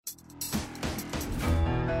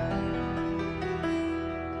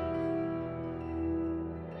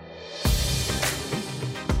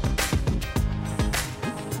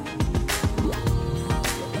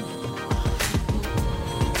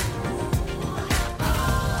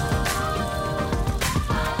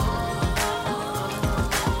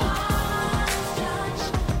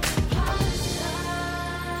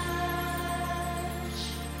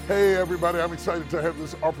everybody. I'm excited to have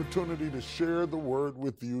this opportunity to share the word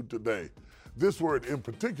with you today. This word in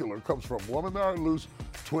particular comes from Woman Thou Art Loose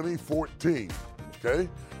 2014, okay?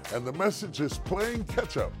 And the message is playing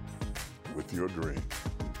catch up with your dream.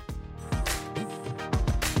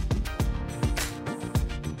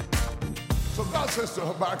 So God says to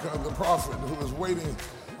Habakkuk, the prophet, who is waiting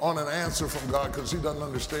on an answer from God because he doesn't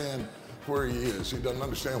understand where he is. He doesn't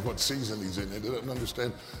understand what season he's in. He doesn't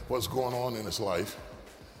understand what's going on in his life.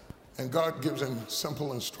 And God gives him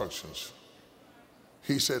simple instructions.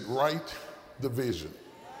 He said, write the vision.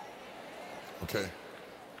 Okay?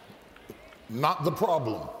 Not the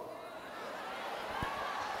problem.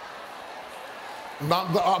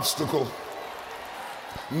 Not the obstacle.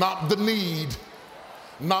 Not the need.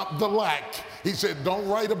 Not the lack. He said, don't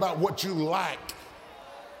write about what you lack.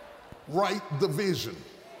 Write the vision.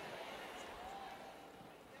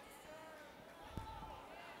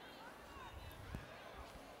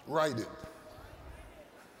 Write it.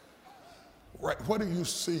 Right. What do you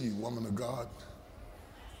see, woman of God?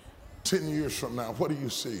 10 years from now, what do you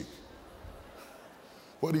see?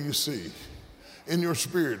 What do you see? In your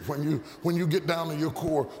spirit, when you get down to your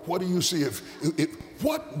core, what do you see?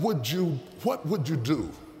 What would you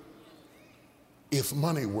do if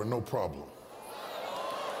money were no problem?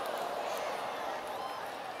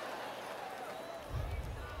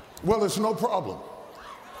 Well, it's no problem.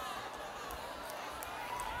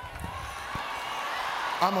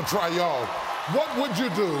 I'm gonna try y'all. What would you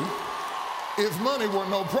do if money were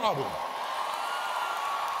no problem?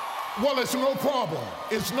 Well, it's no problem.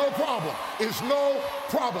 It's no problem. It's no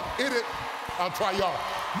problem. I'll try y'all.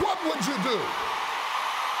 What would you do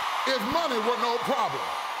if money were no problem?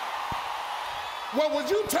 Well, would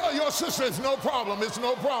you tell your sister it's no problem? It's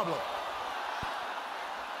no problem.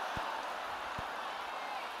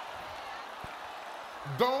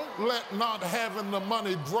 Don't let not having the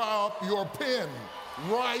money dry up your pen.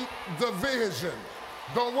 Write the vision.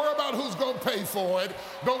 Don't worry about who's going to pay for it.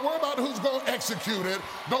 Don't worry about who's going to execute it.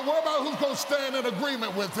 Don't worry about who's going to stand in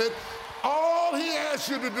agreement with it. All he asked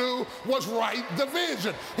you to do was write the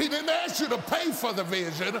vision. He didn't ask you to pay for the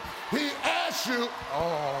vision. He asked you,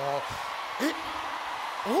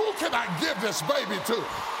 who can I give this baby to?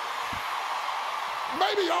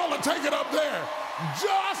 Maybe y'all will take it up there.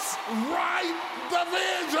 Just write the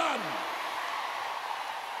vision.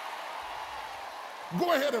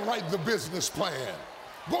 Go ahead and write the business plan.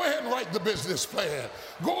 Go ahead and write the business plan.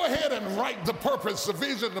 Go ahead and write the purpose, the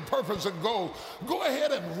vision, the purpose and goal. Go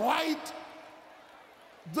ahead and write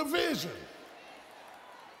the vision.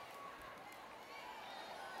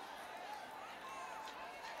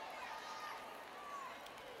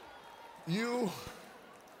 You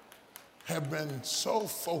have been so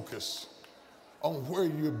focused on where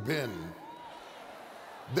you've been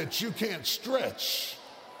that you can't stretch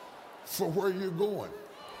for where you're going.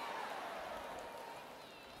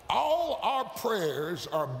 All our prayers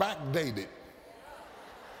are backdated.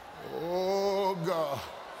 Oh God,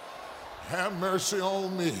 have mercy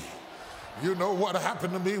on me. You know what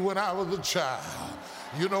happened to me when I was a child.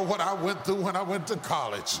 You know what I went through when I went to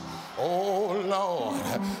college. Oh Lord,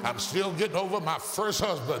 I'm still getting over my first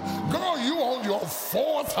husband. Girl, you on your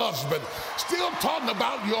fourth husband. Still talking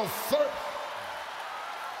about your third.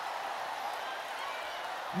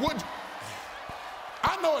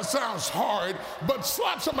 I know it sounds hard, but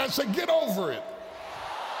slap somebody and say, get over it.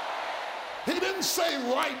 He didn't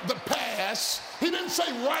say write the past. He didn't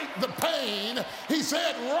say write the pain. He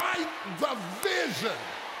said write the vision.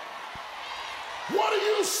 What do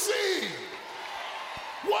you see?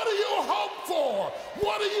 What do you hope for?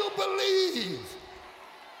 What do you believe?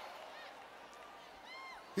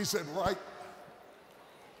 He said write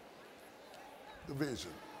the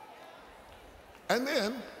vision. And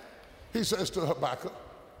then he says to Habakkuk,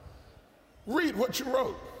 read what you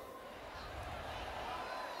wrote.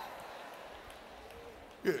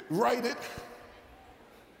 Yeah, write it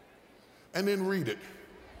and then read it.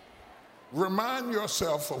 Remind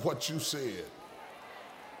yourself of what you said.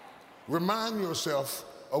 Remind yourself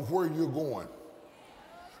of where you're going.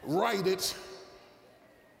 Write it,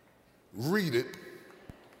 read it,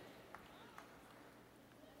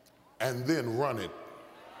 and then run it.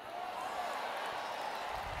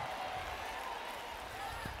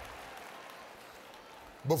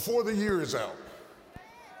 Before the year is out,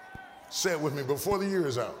 say it with me, before the year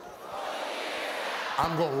is out,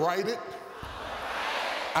 I'm going to write it,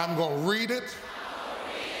 I'm going to read it,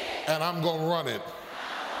 and I'm going to run it.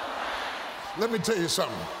 Let me tell you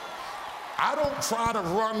something. I don't try to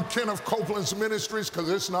run Kenneth Copeland's ministries because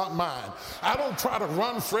it's not mine. I don't try to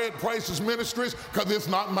run Fred Price's ministries because it's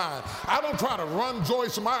not mine. I don't try to run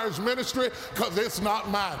Joyce Meyer's ministry because it's not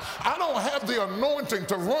mine. I don't have the anointing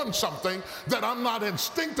to run something that I'm not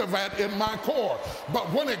instinctive at in my core.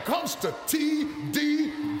 But when it comes to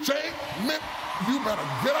TDJ, you better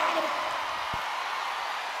get out of it.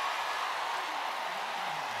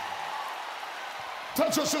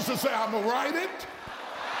 Touch your sister and say, I'm going to write it,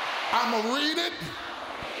 I'm going to read it,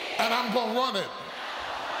 and I'm going to run it.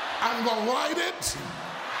 I'm going to write it,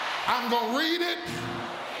 I'm going to read it,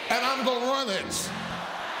 and I'm going to run it.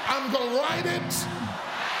 I'm going to write it,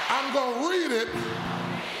 I'm going to read it,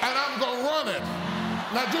 and I'm going to run it.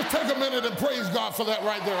 Now just take a minute and praise God for that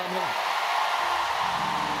right there.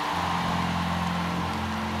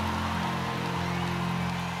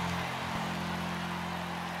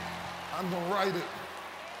 I'm going to write it,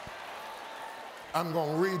 I'm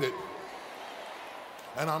going to read it,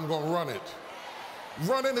 and I'm going to run it.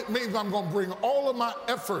 Running it means I'm going to bring all of my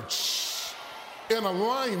efforts in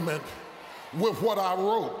alignment with what I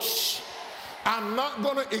wrote. I'm not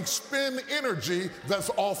going to expend energy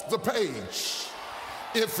that's off the page.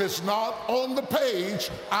 If it's not on the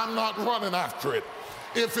page, I'm not running after it.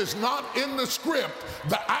 If it's not in the script,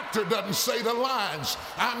 the actor doesn't say the lines.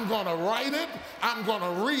 I'm going to write it, I'm going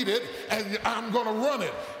to read it, and I'm going to run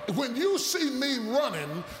it. When you see me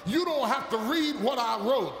running, you don't have to read what I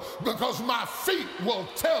wrote because my feet will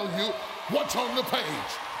tell you what's on the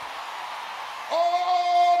page.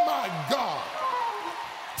 Oh my God.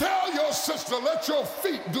 Tell your sister, let your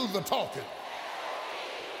feet do the talking.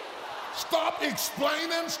 Stop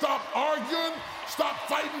explaining, stop arguing, stop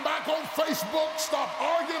fighting back on Facebook, stop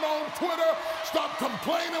arguing on Twitter, stop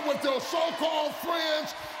complaining with your so-called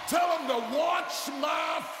friends. Tell them to watch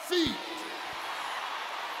my feet.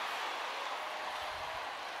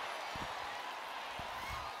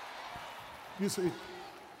 You see,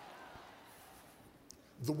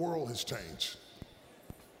 the world has changed.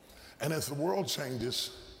 And as the world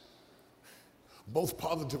changes, both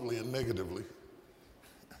positively and negatively,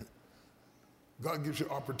 God gives you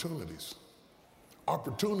opportunities.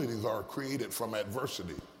 Opportunities are created from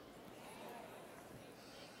adversity.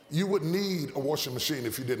 You wouldn't need a washing machine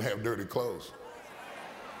if you didn't have dirty clothes.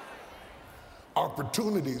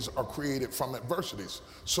 Opportunities are created from adversities.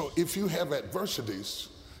 So if you have adversities,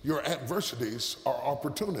 your adversities are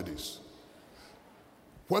opportunities.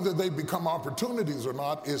 Whether they become opportunities or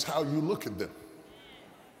not is how you look at them.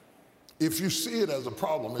 If you see it as a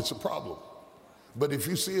problem, it's a problem. But if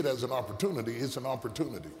you see it as an opportunity, it's an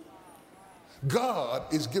opportunity.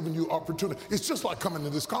 God is giving you opportunity. It's just like coming to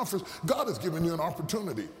this conference. God is giving you an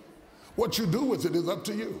opportunity. What you do with it is up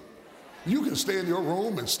to you. You can stay in your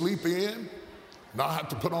room and sleep in, not have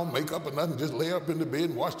to put on makeup or nothing, just lay up in the bed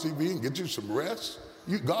and watch TV and get you some rest.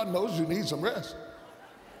 God knows you need some rest.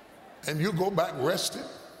 And you go back rested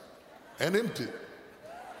and empty.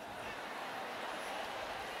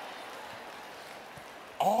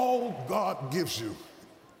 All God gives you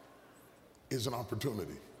is an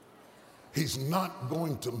opportunity. He's not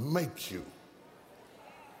going to make you.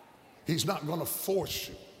 He's not going to force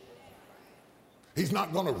you. He's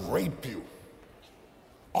not going to rape you.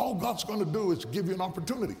 All God's going to do is give you an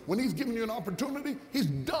opportunity. When he's giving you an opportunity, he's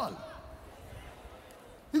done.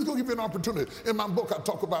 He's going to give you an opportunity. In my book, I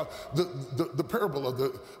talk about the parable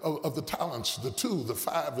of the talents, the 2, the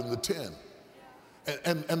 5, and the 10.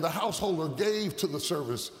 And the householder gave to the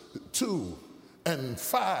service 2 and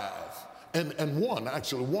 5 and 1,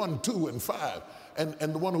 actually 1, 2, and 5.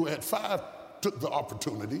 And the one who had 5 took the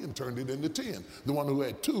opportunity and turned it into 10. The one who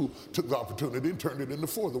had 2 took the opportunity and turned it into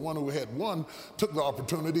 4. The one who had 1 took the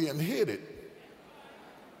opportunity and hid it.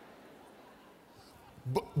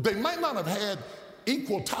 But they might not have had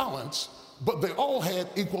equal talents, but they all had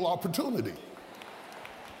equal opportunity.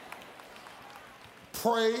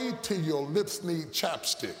 Pray till your lips need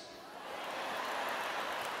chapstick.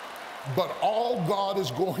 But all God is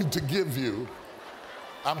going to give you,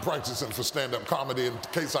 I'm practicing for stand-up comedy in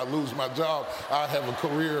case I lose my job. I have a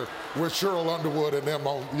career with Cheryl Underwood and them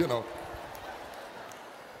on, you know.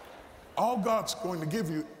 All God's going to give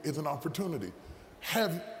you is an opportunity.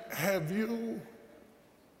 Have you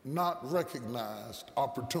not recognized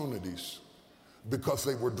opportunities because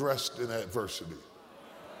they were dressed in adversity?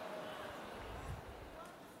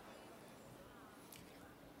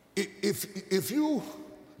 If you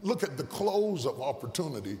look at the clothes of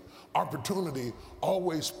opportunity, opportunity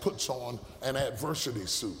always puts on an adversity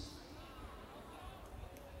suit.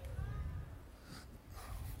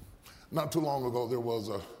 Not too long ago, there was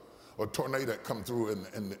a a tornado that come through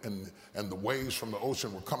and the waves from the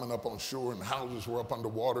ocean were coming up on shore and houses were up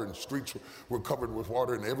underwater and streets were covered with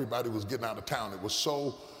water and everybody was getting out of town. It was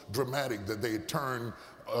so dramatic that they turned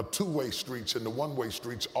two-way streets into one-way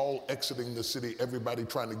streets, all exiting the city, everybody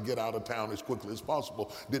trying to get out of town as quickly as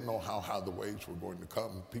possible. Didn't know how high the waves were going to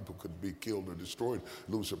come. People could be killed or destroyed,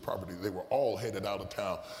 lose their property. They were all headed out of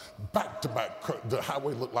town. Back to back, the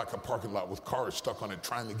highway looked like a parking lot with cars stuck on it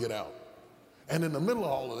trying to get out. And in the middle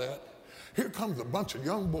of all of that, here comes a bunch of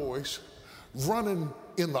young boys running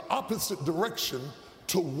in the opposite direction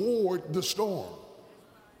toward the storm,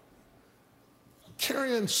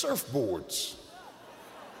 carrying surfboards.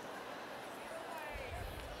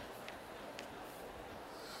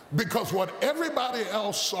 Because what everybody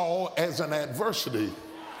else saw as an adversity,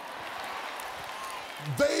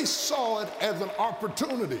 they saw it as an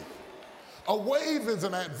opportunity. A wave is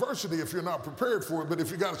an adversity if you're not prepared for it, but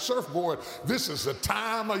if you got a surfboard, this is the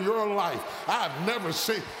time of your life. I've never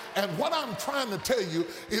seen. And what I'm trying to tell you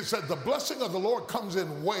is that the blessing of the Lord comes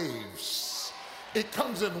in waves. It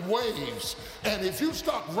comes in waves. And if you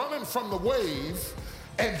stop running from the wave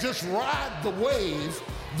and just ride the wave,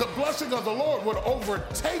 the blessing of the Lord would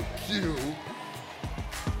overtake you.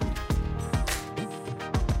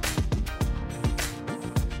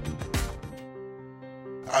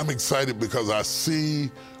 I'm excited because I see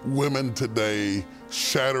women today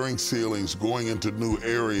shattering ceilings, going into new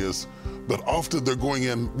areas, but often they're going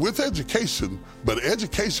in with education, but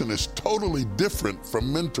education is totally different from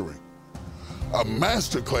mentoring. A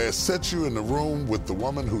masterclass sets you in the room with the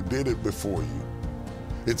woman who did it before you.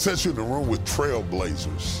 It sets you in the room with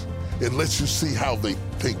trailblazers. It lets you see how they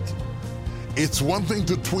think. It's one thing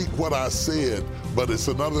to tweak what I said, but it's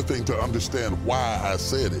another thing to understand why I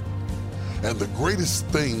said it. And the greatest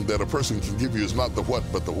thing that a person can give you is not the what,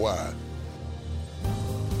 but the why.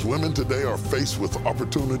 Women today are faced with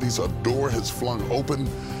opportunities. A door has flung open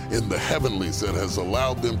in the heavenlies that has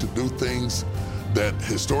allowed them to do things that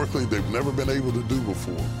historically they've never been able to do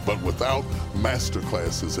before. But without master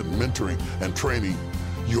classes and mentoring and training,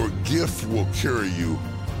 your gift will carry you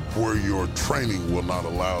where your training will not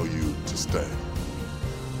allow you to stay.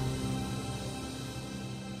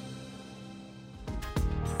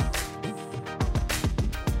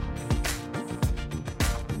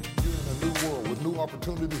 New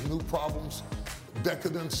opportunities, new problems,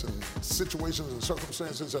 decadence and situations and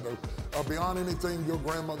circumstances that are beyond anything your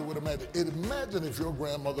grandmother would imagine. Imagine if your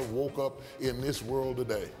grandmother woke up in this world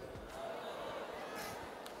today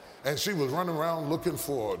and she was running around looking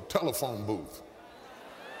for a telephone booth.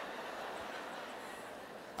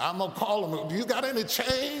 I'm gonna call them, do you got any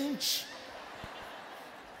change?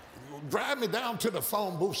 Drive me down to the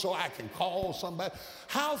phone booth so I can call somebody.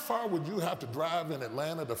 How far would you have to drive in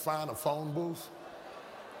Atlanta to find a phone booth?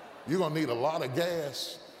 You're gonna need a lot of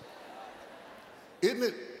gas. Isn't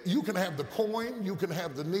it, you can have the coin, you can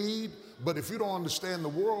have the need, but if you don't understand the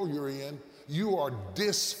world you're in, you are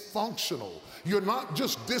dysfunctional. You're not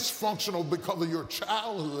just dysfunctional because of your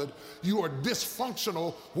childhood, you are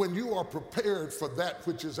dysfunctional when you are prepared for that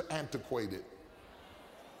which is antiquated.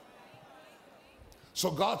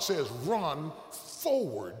 So God says, run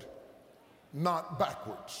forward, not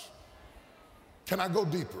backwards. Can I go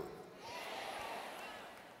deeper?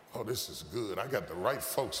 Oh, this is good. I got the right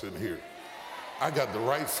folks in here. I got the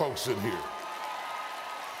right folks in here.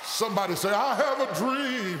 Somebody say, I have a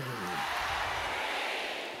dream.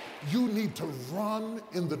 You need to run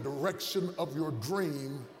in the direction of your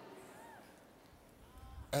dream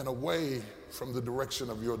and away from the direction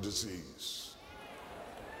of your disease.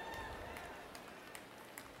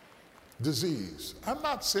 Disease. I'm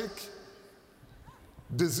not sick.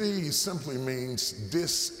 Disease simply means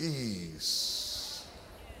dis-ease.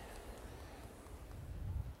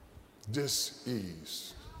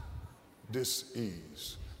 Dis-ease.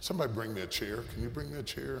 Dis-ease. Somebody bring me a chair. Can you bring me a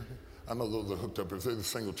chair? I know those are hooked up. If they're the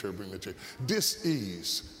single chair, bring me a chair.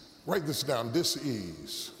 Dis-ease. Write this down.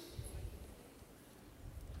 Dis-ease.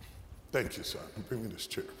 Thank you, son. Bring me this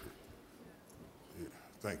chair. Yeah,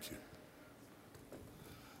 thank you.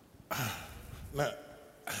 Now,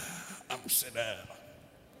 I'm gonna sit down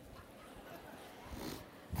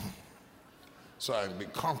so I can be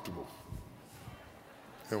comfortable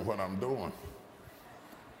in what I'm doing,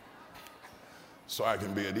 so I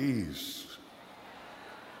can be at ease.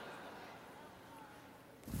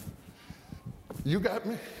 You got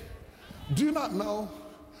me? Do you not know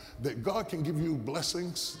that God can give you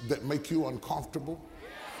blessings that make you uncomfortable?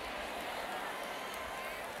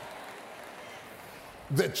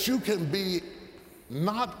 That you can be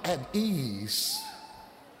not at ease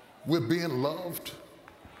with being loved?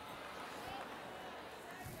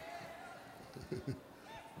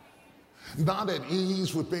 not at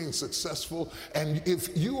ease with being successful. And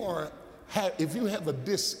if you have a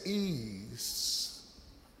dis-ease,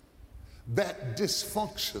 that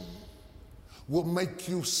dysfunction will make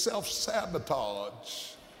you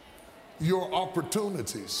self-sabotage your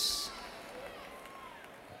opportunities.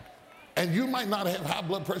 And you might not have high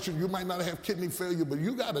blood pressure, you might not have kidney failure, but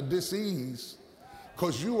you got a dis-ease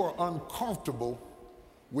because you are uncomfortable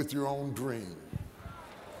with your own dream.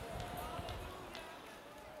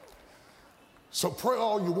 So pray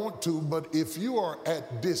all you want to, but if you are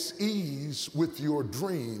at dis-ease with your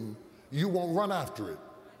dream, you won't run after it.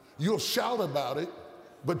 You'll shout about it,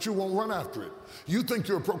 but you won't run after it. You think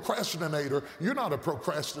you're a procrastinator. You're not a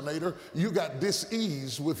procrastinator. You got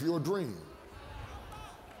dis-ease with your dream.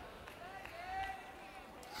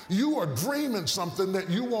 You are dreaming something that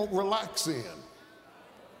you won't relax in.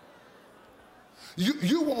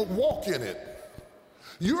 You won't walk in it.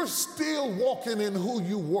 You're still walking in who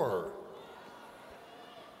you were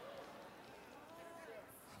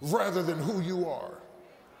rather than who you are.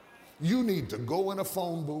 You need to go in a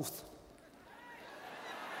phone booth,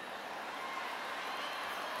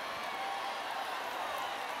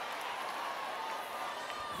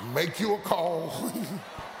 make you a call,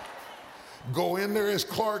 go in there as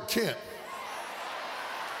Clark Kent,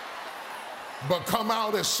 but come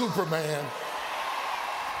out as Superman.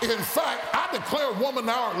 In fact, I declare Woman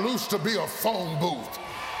Thou Art Loose to be a phone booth.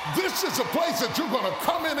 This is a place that you're going to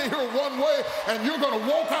come in here one way and you're going to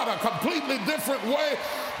walk out a completely different way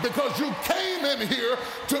because you came in here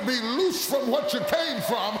to be loose from what you came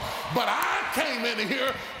from, but I came in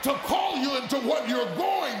here to call you into what you're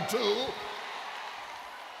going to.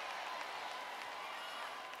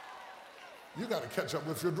 You got to catch up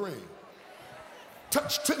with your dream.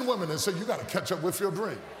 Touch 10 women and say, you got to catch up with your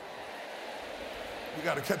dream. You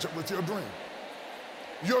got to catch up with your dream.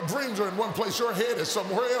 Your dreams are in one place, your head is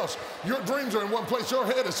somewhere else. Your dreams are in one place, your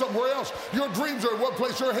head is somewhere else. Your dreams are in one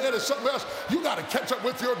place, your head is somewhere else. You got to catch up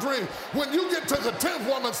with your dream. When you get to the 10th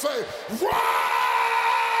woman, say, run!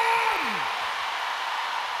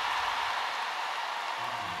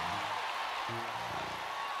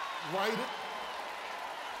 Write it,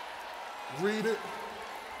 read it,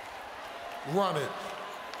 run it.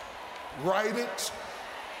 Write it,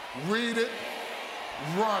 read it,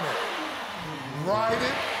 run it. Write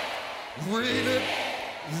it, read it,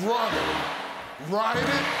 run it. Write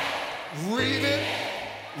it, read it,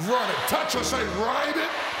 run it. Touch or say, write it,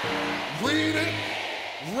 read it,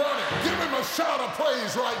 run it. Give him a shout of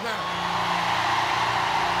praise right now.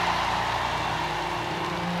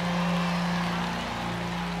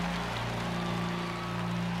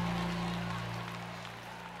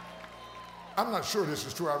 I'm not sure this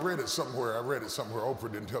is true. I read it somewhere.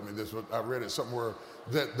 Oprah didn't tell me this, but I read it somewhere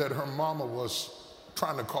that her mama was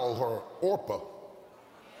trying to call her Orpah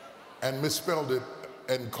and misspelled it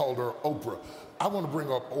and called her Oprah. I want to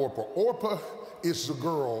bring up Orpah. Orpah is the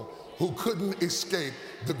girl who couldn't escape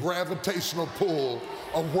the gravitational pull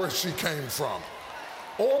of where she came from.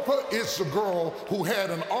 Orpah is the girl who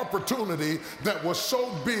had an opportunity that was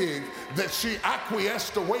so big that she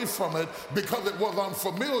acquiesced away from it because it was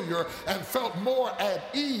unfamiliar and felt more at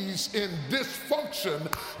ease in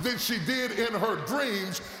dysfunction than she did in her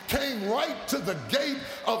dreams, came right to the gate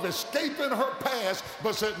of escaping her past,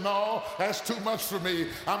 but said, no, that's too much for me.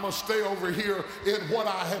 I'm going to stay over here in what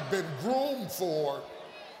I have been groomed for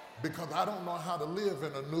because I don't know how to live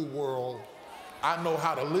in a new world. I know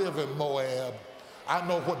how to live in Moab. I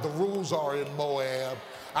know what the rules are in Moab.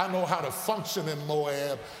 I know how to function in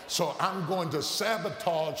Moab. So I'm going to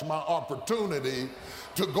sabotage my opportunity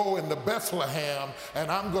to go into Bethlehem,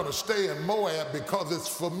 and I'm going to stay in Moab because it's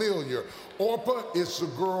familiar. Orpah is the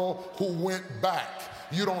girl who went back.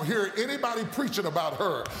 You don't hear anybody preaching about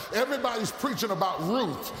her. Everybody's preaching about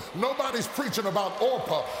Ruth. Nobody's preaching about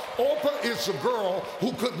Orpah. Orpah is the girl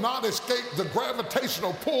who could not escape the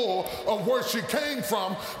gravitational pull of where she came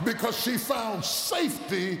from because she found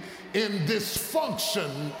safety in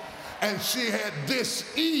dysfunction and she had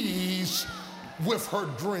dis-ease with her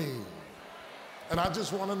dream. And I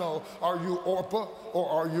just want to know, are you Orpah or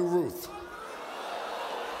are you Ruth?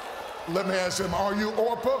 Let me ask him, are you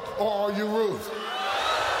Orpah or are you Ruth?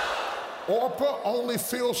 Orpah only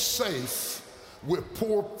feels safe with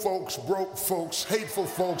poor folks, broke folks, hateful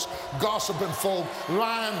folks, gossiping folk,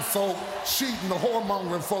 lying folk, cheating,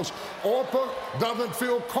 whoremongering folks. Orpah doesn't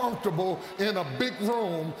feel comfortable in a big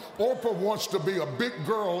room. Orpah wants to be a big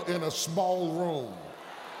girl in a small room.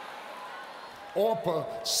 Orpah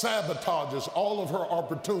sabotages all of her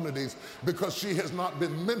opportunities because she has not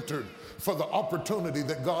been mentored for the opportunity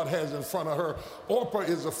that God has in front of her. Orpah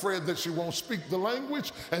is afraid that she won't speak the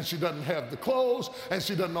language, and she doesn't have the clothes, and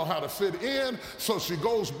she doesn't know how to fit in, so she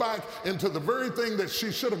goes back into the very thing that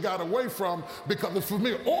she should have got away from. Because for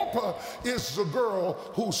me, Orpah is the girl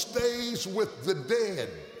who stays with the dead.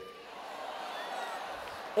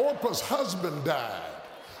 Orpah's husband died.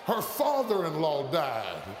 Her father-in-law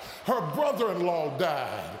died. Her brother-in-law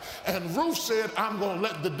died. And Ruth said, I'm going to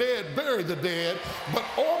let the dead bury the dead. But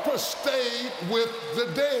Orpah stayed with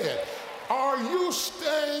the dead. Are you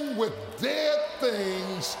staying with dead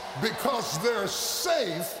things because they're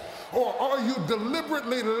safe? Or are you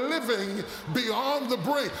deliberately living beyond the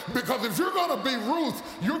brink? Because if you're going to be Ruth,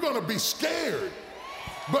 you're going to be scared.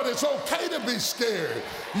 But it's okay to be scared.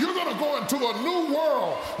 You're going to go into a new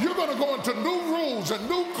world. You're going to go into new rules and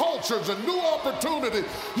new cultures and new opportunity.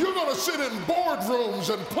 You're going to sit in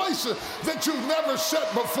boardrooms and places that you've never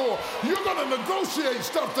sat before. You're going to negotiate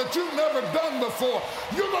stuff that you've never done before.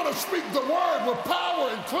 You're going to speak the word with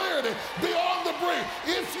power and clarity beyond the brink.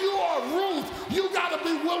 If you are Ruth, you got to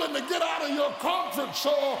be willing to get out of your comfort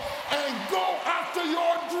zone and go after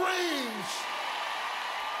your dreams.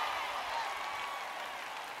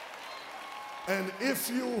 And if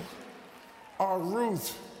you are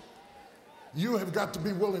Ruth, you have got to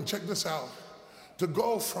be willing, check this out, to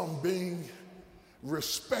go from being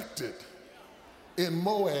respected in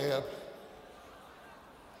Moab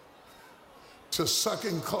to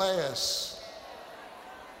sucking class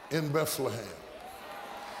in Bethlehem.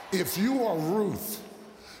 If you are Ruth,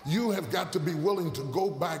 you have got to be willing to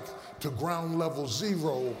go back to ground level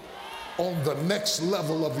zero on the next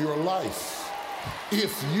level of your life.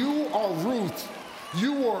 If you are Ruth,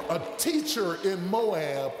 you were a teacher in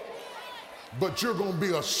Moab, but you're going to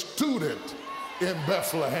be a student in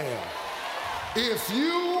Bethlehem. If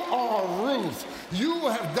you are Ruth, you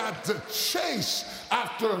have got to chase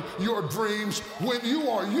after your dreams when you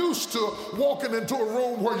are used to walking into a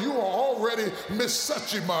room where you are already Miss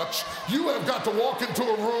Such a Much. You have got to walk into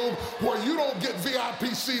a room where you don't get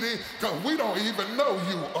VIP seating because we don't even know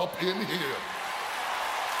you up in here.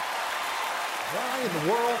 Why in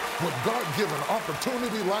the world would God give an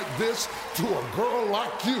opportunity like this to a girl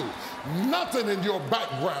like you? Nothing in your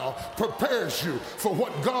background prepares you for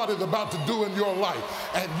what God is about to do in your life.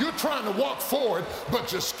 And you're trying to walk forward,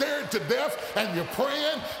 but you're scared to death, and you're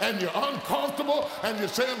praying, and you're uncomfortable, and you're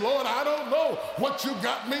saying, Lord, I don't know what you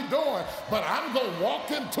got me doing, but I'm going to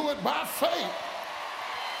walk into it by faith.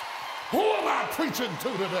 Who am I preaching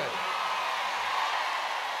to today?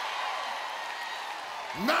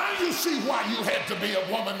 Now you see why you had to be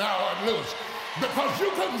a woman now or loose. Because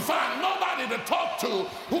you couldn't find nobody to talk to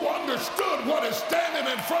who understood what is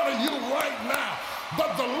standing in front of you right now.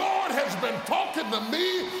 But the Lord has been talking to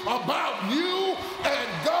me about you, and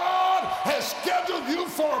God has scheduled you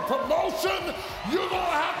for a promotion. You're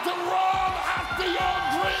going to have to run after your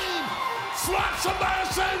dream. Slap somebody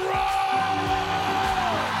and say, run!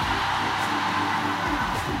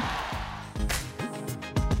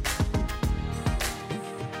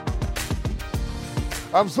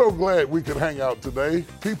 I'm so glad we could hang out today.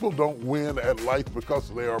 People don't win at life because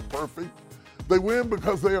they are perfect. They win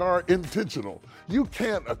because they are intentional. You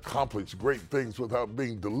can't accomplish great things without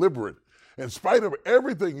being deliberate. In spite of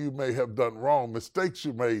everything you may have done wrong, mistakes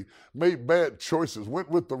you made bad choices, went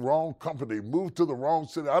with the wrong company, moved to the wrong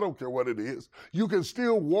city, I don't care what it is, you can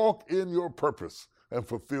still walk in your purpose and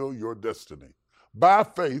fulfill your destiny. By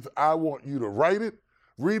faith, I want you to write it,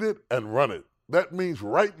 read it, and run it. That means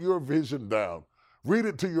write your vision down. Read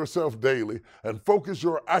it to yourself daily and focus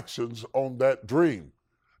your actions on that dream.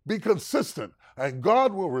 Be consistent, and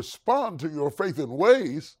God will respond to your faith in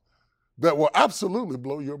ways that will absolutely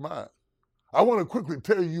blow your mind. I want to quickly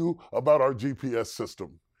tell you about our GPS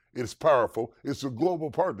system. It's powerful. It's a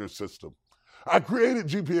global partner system. I created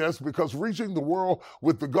GPS because reaching the world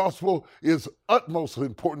with the gospel is utmost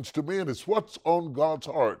importance to me, and it's what's on God's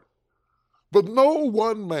heart. But no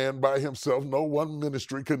one man by himself, no one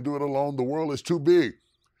ministry can do it alone. The world is too big.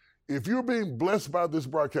 If you're being blessed by this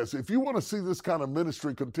broadcast, if you want to see this kind of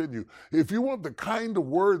ministry continue, if you want the kind of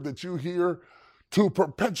word that you hear to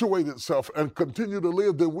perpetuate itself and continue to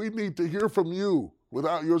live, then we need to hear from you.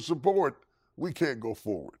 Without your support, we can't go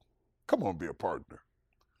forward. Come on, be a partner.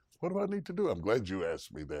 What do I need to do? I'm glad you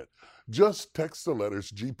asked me that. Just text the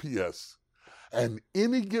letters GPS and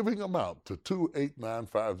any giving amount to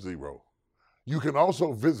 28950. You can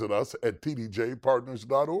also visit us at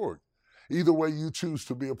tdjpartners.org. Either way you choose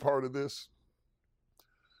to be a part of this,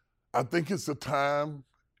 I think it's a time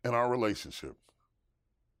in our relationship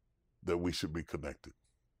that we should be connected.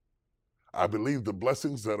 I believe the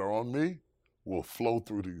blessings that are on me will flow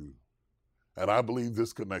through to you. And I believe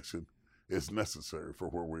this connection is necessary for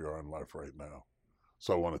where we are in life right now.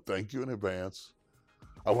 So I want to thank you in advance.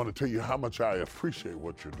 I want to tell you how much I appreciate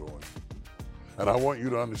what you're doing. And I want you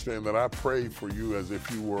to understand that I pray for you as if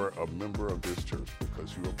you were a member of this church,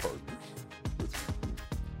 because you are partners with me.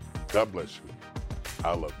 God bless you.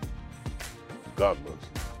 I love you. God loves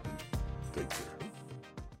you. Take care.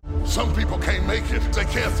 Some people can't make it. They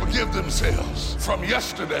can't forgive themselves from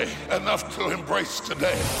yesterday enough to embrace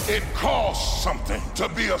today. It costs something to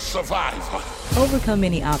be a survivor. Overcome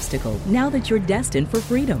any obstacle now that you're destined for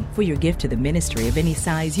freedom. For your gift to the ministry of any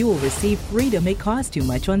size, you will receive Freedom It Costs Too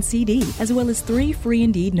Much on CD, as well as 3 free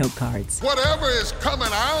Indeed note cards. Whatever is coming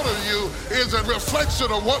out of you is a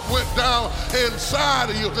reflection of what went down inside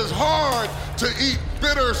of you. It's hard to eat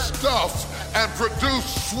bitter stuff and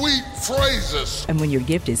produce sweet phrases. And when your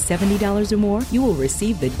gift is $70 or more, you will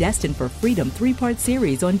receive the Destined for Freedom 3-part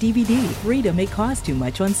series on DVD, Freedom It Costs Too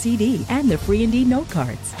Much on CD, and the free Indeed note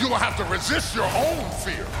cards. You will have to resist your own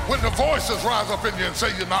fear. When the voices rise up in you and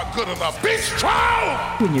say you're not good enough, be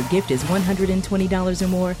strong! When your gift is $120 or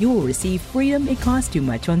more, you will receive Freedom It Costs Too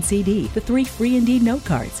Much on CD, the 3 free Indeed note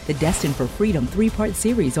cards, the Destined for Freedom 3-part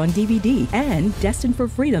series on DVD, and Destined for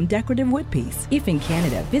Freedom decorative wood piece. If in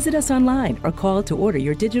Canada, visit us online or call to order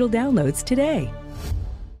your digital downloads today.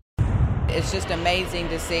 It's just amazing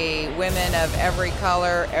to see women of every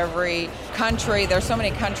color, every country. There's so many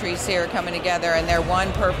countries here coming together, and their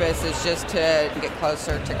one purpose is just to get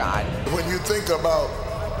closer to God. When you think about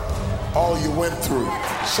all you went through,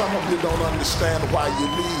 some of you don't understand why you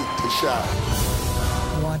need to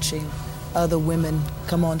shout. Watching other women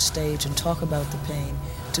come on stage and talk about the pain,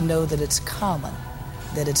 to know that it's common,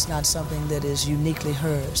 that it's not something that is uniquely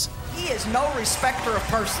hers. He is no respecter of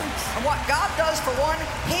persons. And what God does for one,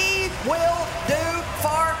 He will do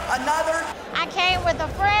for another. I came with a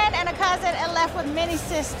friend and a cousin and left with many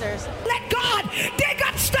sisters. Let God dig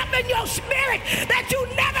up stuff in your spirit that you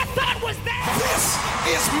never thought was there. This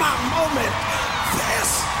is my moment.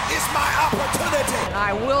 This is my opportunity. And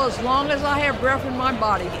I will, as long as I have breath in my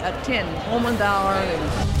body, attend Woman's Hour.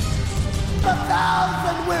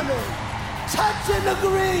 1,000 women touch and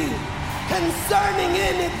agree concerning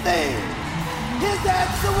anything. His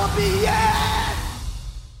answer will be yes.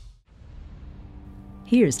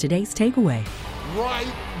 Here's today's takeaway.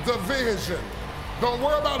 Write the vision. Don't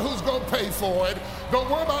worry about who's going to pay for it. Don't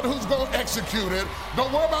worry about who's going to execute it.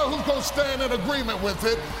 Don't worry about who's going to stand in agreement with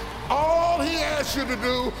it. All he asked you to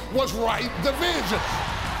do was write the vision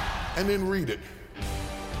and then read it.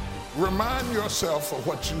 Remind yourself of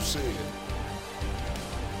what you said.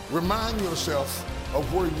 Remind yourself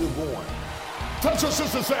of where you're going. Touch your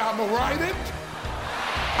sister and say, I'm going to write it,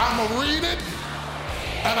 I'm going to read it,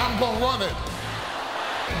 and I'm going to run it.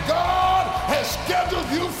 God has scheduled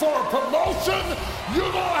you for a promotion.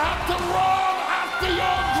 You're going to have to run after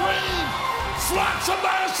your dream. Slap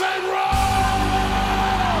somebody and say, run!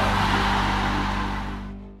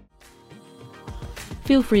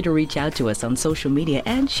 Feel free to reach out to us on social media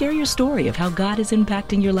and share your story of how God is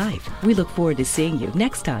impacting your life. We look forward to seeing you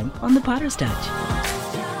next time on The Potter's Touch.